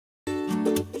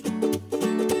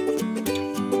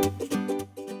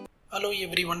Hello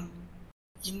everyone.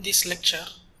 In this lecture,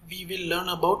 we will learn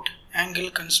about angle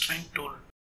constraint tool.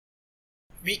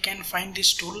 We can find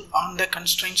this tool on the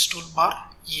constraints toolbar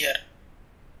here.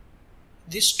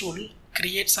 This tool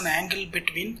creates an angle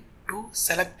between two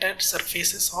selected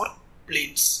surfaces or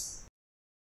planes.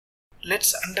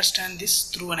 Let's understand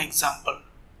this through an example.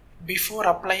 Before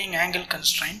applying angle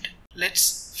constraint,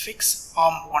 let's fix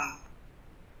arm 1.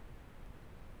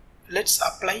 Let's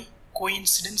apply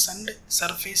coincidence and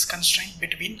surface constraint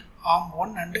between arm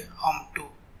 1 and arm 2.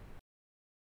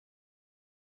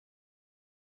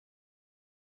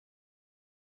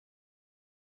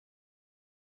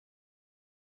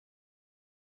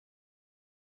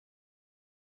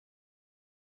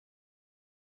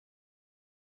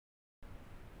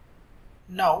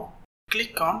 Now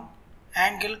click on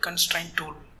Angle Constraint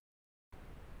tool.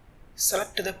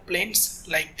 Select the planes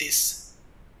like this.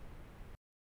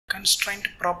 Constraint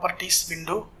Properties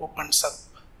window opens up.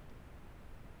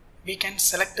 We can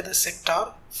select the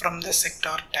sector from the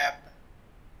Sector tab.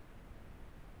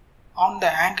 On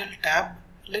the Angle tab,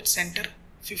 let's enter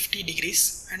 50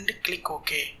 degrees and click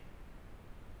OK.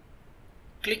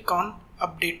 Click on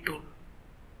Update tool.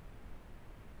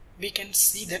 We can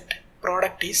see that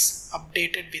product is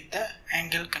updated with the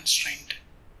angle constraint.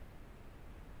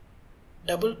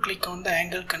 Double click on the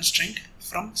angle constraint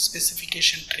from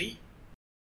specification tree.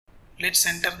 Let's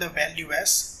enter the value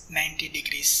as 90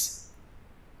 degrees.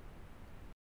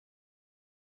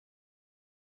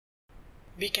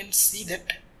 We can see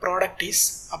that product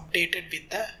is updated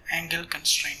with the angle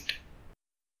constraint.